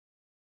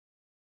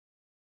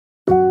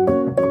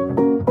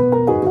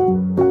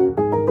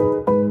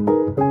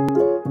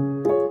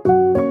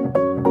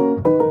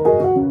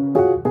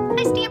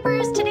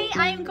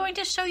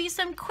you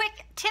some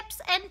quick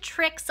tips and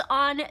tricks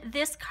on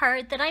this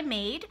card that I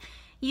made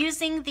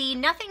using the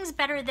Nothing's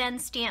Better Than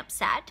stamp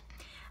set.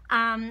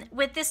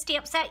 With this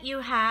stamp set you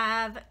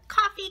have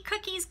coffee,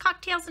 cookies,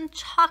 cocktails, and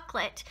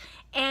chocolate,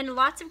 and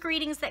lots of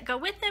greetings that go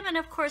with them, and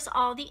of course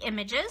all the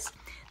images.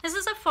 This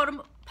is a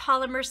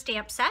photopolymer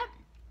stamp set,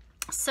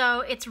 so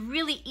it's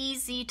really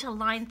easy to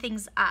line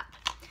things up.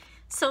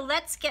 So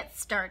let's get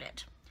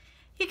started.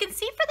 You can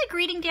see for the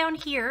greeting down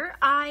here,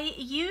 I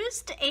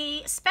used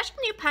a special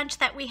new punch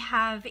that we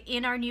have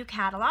in our new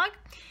catalog.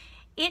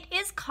 It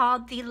is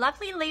called the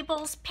Lovely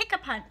Labels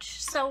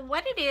Pick-a-Punch. So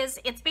what it is,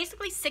 it's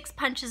basically 6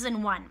 punches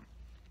in one.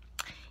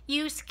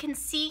 You can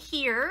see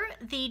here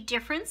the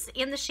difference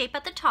in the shape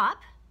at the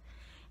top,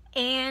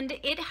 and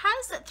it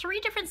has 3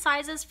 different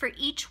sizes for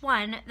each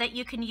one that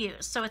you can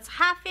use. So it's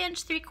 1/2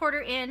 inch,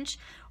 3/4 inch,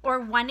 or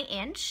 1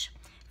 inch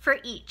for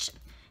each.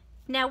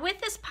 Now with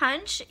this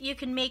punch, you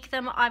can make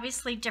them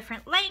obviously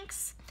different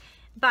lengths,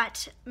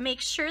 but make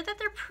sure that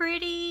they're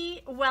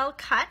pretty well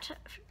cut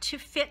to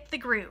fit the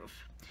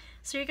groove.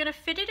 So you're gonna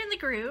fit it in the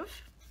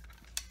groove.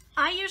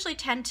 I usually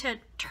tend to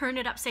turn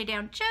it upside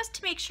down just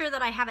to make sure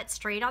that I have it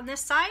straight on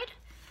this side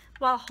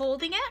while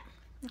holding it,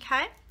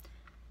 okay?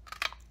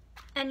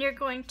 And you're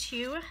going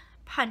to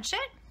punch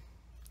it.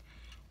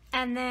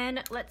 And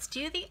then let's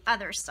do the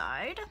other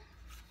side.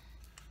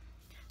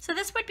 So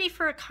this would be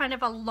for a kind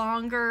of a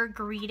longer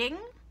greeting.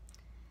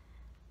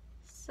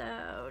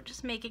 So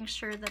just making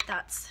sure that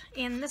that's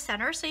in the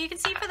center. So you can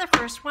see for the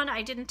first one,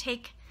 I didn't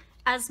take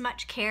as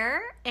much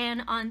care,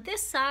 and on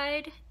this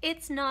side,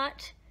 it's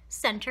not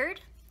centered,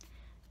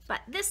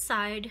 but this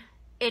side,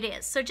 it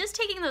is. So just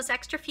taking those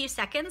extra few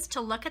seconds to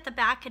look at the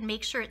back and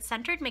make sure it's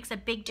centered makes a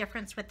big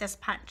difference with this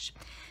punch.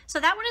 So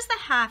that one is the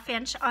 1/2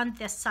 inch on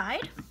this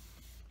side.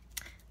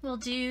 We'll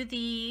do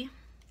the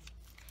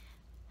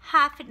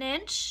 1/2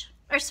 inch,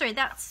 or sorry,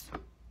 that's,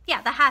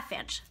 yeah, the 1/2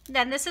 inch.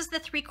 Then this is the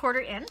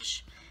 3/4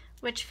 inch,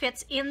 which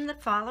fits in the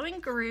following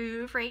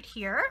groove right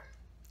here.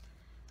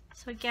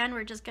 So again,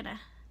 we're just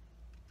gonna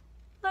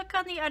look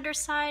on the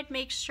underside,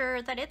 make sure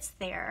that it's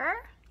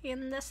there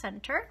in the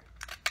center,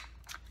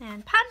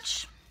 and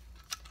punch,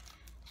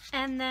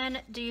 and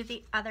then do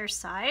the other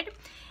side.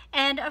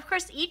 And of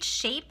course, each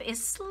shape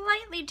is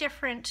slightly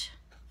different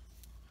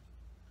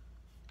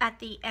at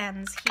the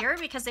ends here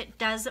because it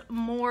does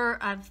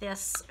more of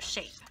this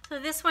shape. So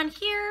this one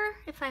here,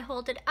 if I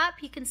hold it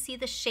up, you can see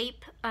the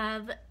shape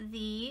of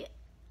the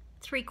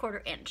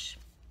 3/4 inch.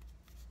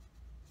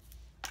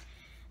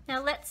 Now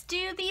let's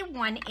do the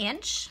 1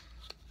 inch.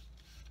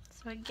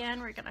 So again,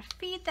 we're gonna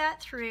feed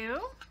that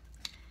through.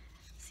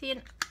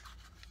 See,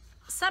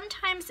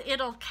 sometimes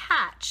it'll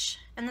catch,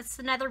 and that's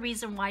another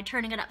reason why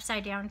turning it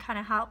upside down kind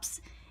of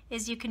helps,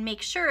 is you can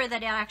make sure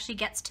that it actually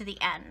gets to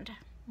the end,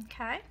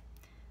 okay?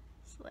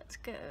 So let's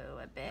go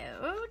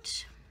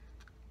about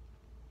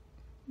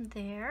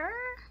there.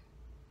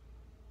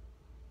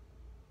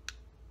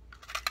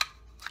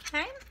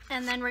 Okay,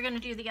 and then we're gonna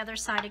do the other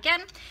side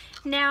again.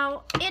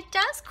 Now, it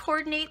does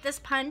coordinate this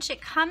punch.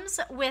 It comes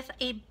with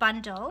a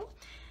bundle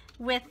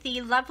with the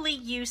Lovely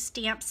You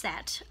stamp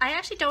set. I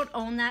actually don't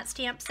own that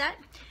stamp set,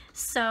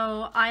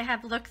 so I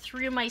have looked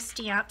through my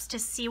stamps to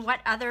see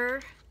what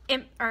other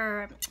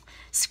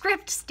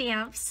script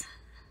stamps,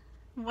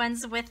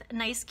 ones with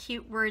nice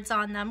cute words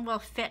on them, will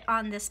fit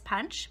on this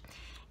punch.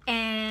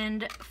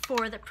 And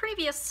for the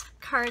previous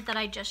card that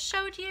I just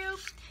showed you,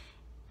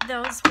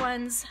 those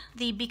ones,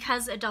 the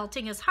Because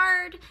Adulting is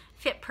Hard,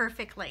 fit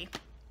perfectly.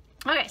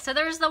 Okay, so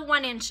there's the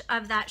 1 inch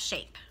of that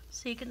shape.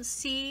 So you can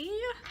see,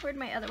 where'd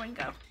my other one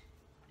go?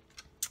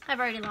 I've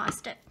already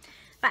lost it,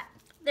 but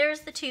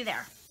there's the 2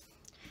 there.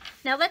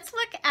 Now let's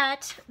look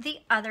at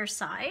the other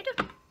side.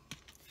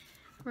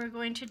 We're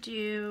going to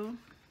do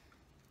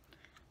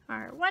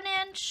our 1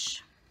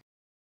 inch,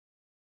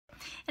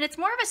 and it's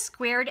more of a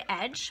squared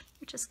edge,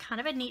 which is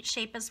kind of a neat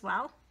shape as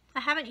well.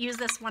 I haven't used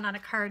this one on a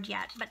card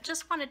yet, but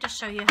just wanted to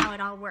show you how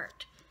it all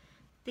worked.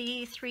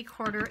 The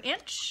 3/4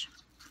 inch.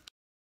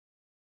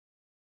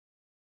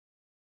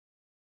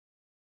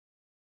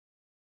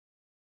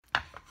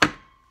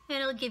 And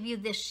it'll give you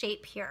this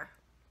shape here.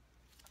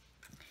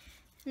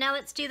 Now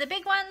let's do the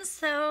big ones.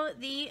 So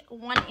the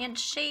 1 inch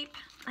shape.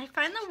 I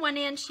find the 1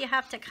 inch, you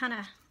have to kind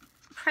of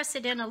press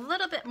it in a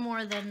little bit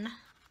more than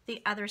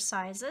the other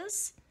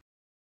sizes.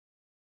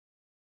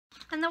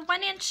 And the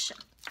 1 inch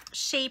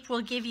shape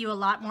will give you a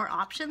lot more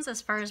options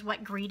as far as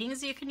what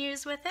greetings you can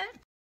use with it.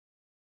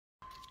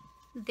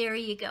 There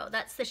you go,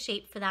 that's the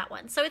shape for that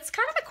one. So it's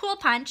kind of a cool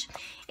punch.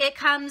 It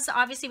comes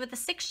obviously with the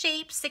 6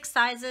 shapes, 6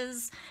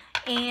 sizes,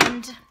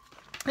 and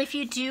if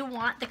you do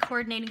want the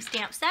coordinating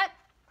stamp set,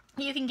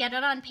 you can get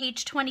it on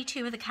page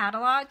 22 of the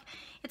catalog.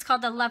 It's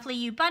called the Lovely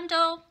You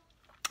Bundle,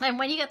 and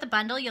when you get the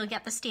bundle, you'll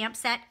get the stamp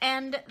set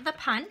and the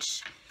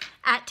punch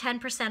at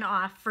 10%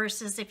 off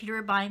versus if you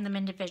were buying them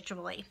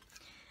individually.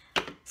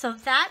 So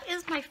that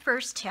is my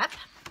first tip.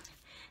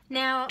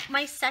 Now,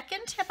 my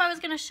second tip I was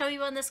going to show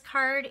you on this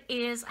card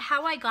is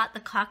how I got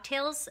the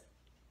cocktails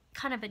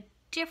kind of a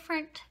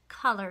different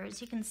color,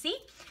 as you can see.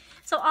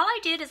 So all I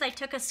did is I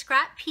took a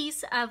scrap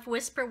piece of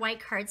Whisper White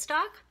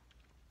cardstock,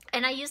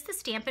 and I used the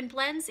Stampin'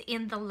 Blends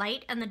in the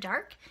light and the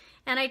dark,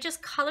 and I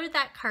just colored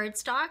that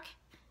cardstock,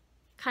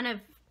 kind of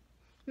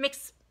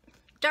mix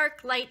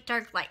dark, light,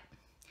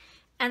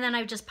 and then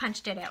I just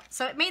punched it out.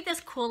 So it made this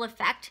cool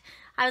effect.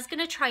 I was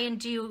gonna try and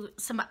do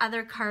some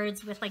other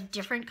cards with like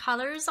different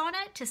colors on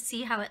it to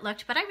see how it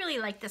looked, but I really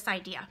like this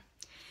idea.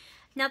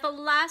 Now the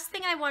last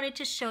thing I wanted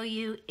to show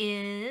you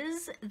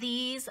is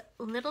these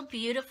little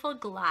beautiful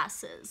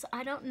glasses.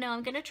 I don't know,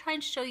 I'm gonna try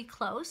and show you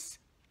close.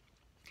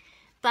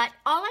 But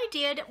all I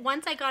did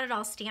once I got it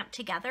all stamped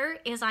together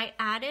is I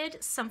added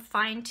some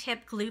fine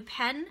tip glue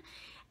pen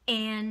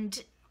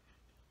and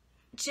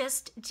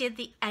just did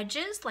the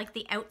edges, like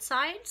the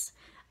outsides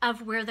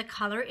of where the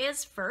color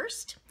is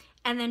first,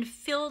 and then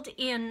filled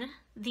in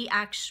the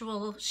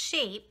actual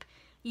shape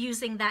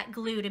using that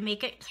glue to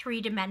make it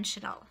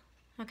three-dimensional.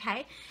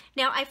 Okay,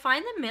 now I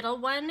find the middle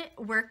one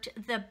worked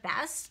the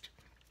best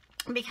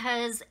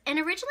because, and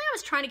originally I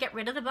was trying to get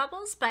rid of the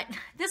bubbles, but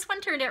this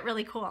one turned out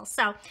really cool.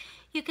 So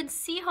you can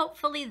see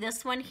hopefully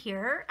this one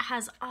here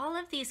has all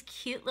of these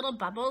cute little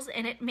bubbles,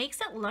 and it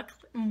makes it look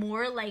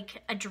more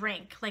like a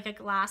drink, like a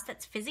glass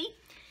that's fizzy.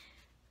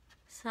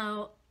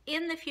 So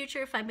in the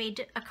future, if I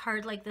made a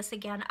card like this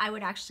again, I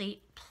would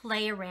actually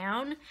play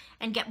around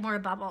and get more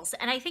bubbles.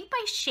 And I think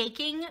by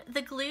shaking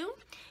the glue,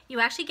 you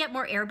actually get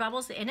more air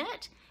bubbles in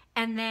it,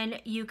 and then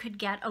you could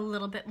get a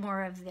little bit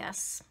more of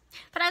this.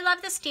 But I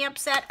love the stamp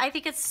set. I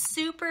think it's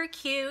super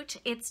cute.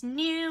 It's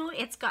new.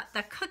 It's got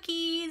the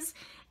cookies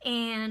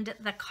and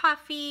the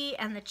coffee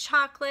and the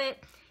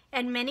chocolate.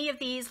 And many of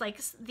these,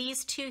 like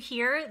these two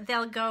here,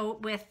 they'll go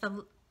with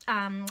the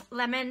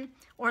lemon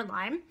or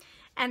lime.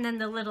 And then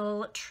the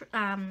little,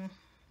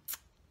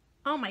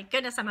 oh my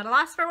goodness, I'm at a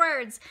loss for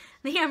words.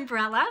 The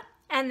umbrella.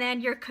 And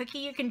then your cookie,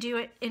 you can do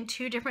it in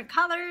 2 different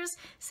colors.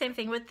 Same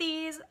thing with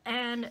these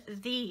and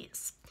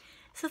these.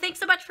 So thanks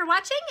so much for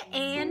watching,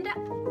 and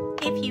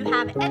if you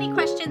have any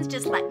questions,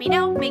 just let me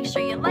know. Make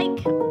sure you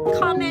like,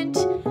 comment,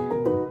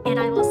 and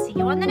I will see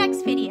you on the next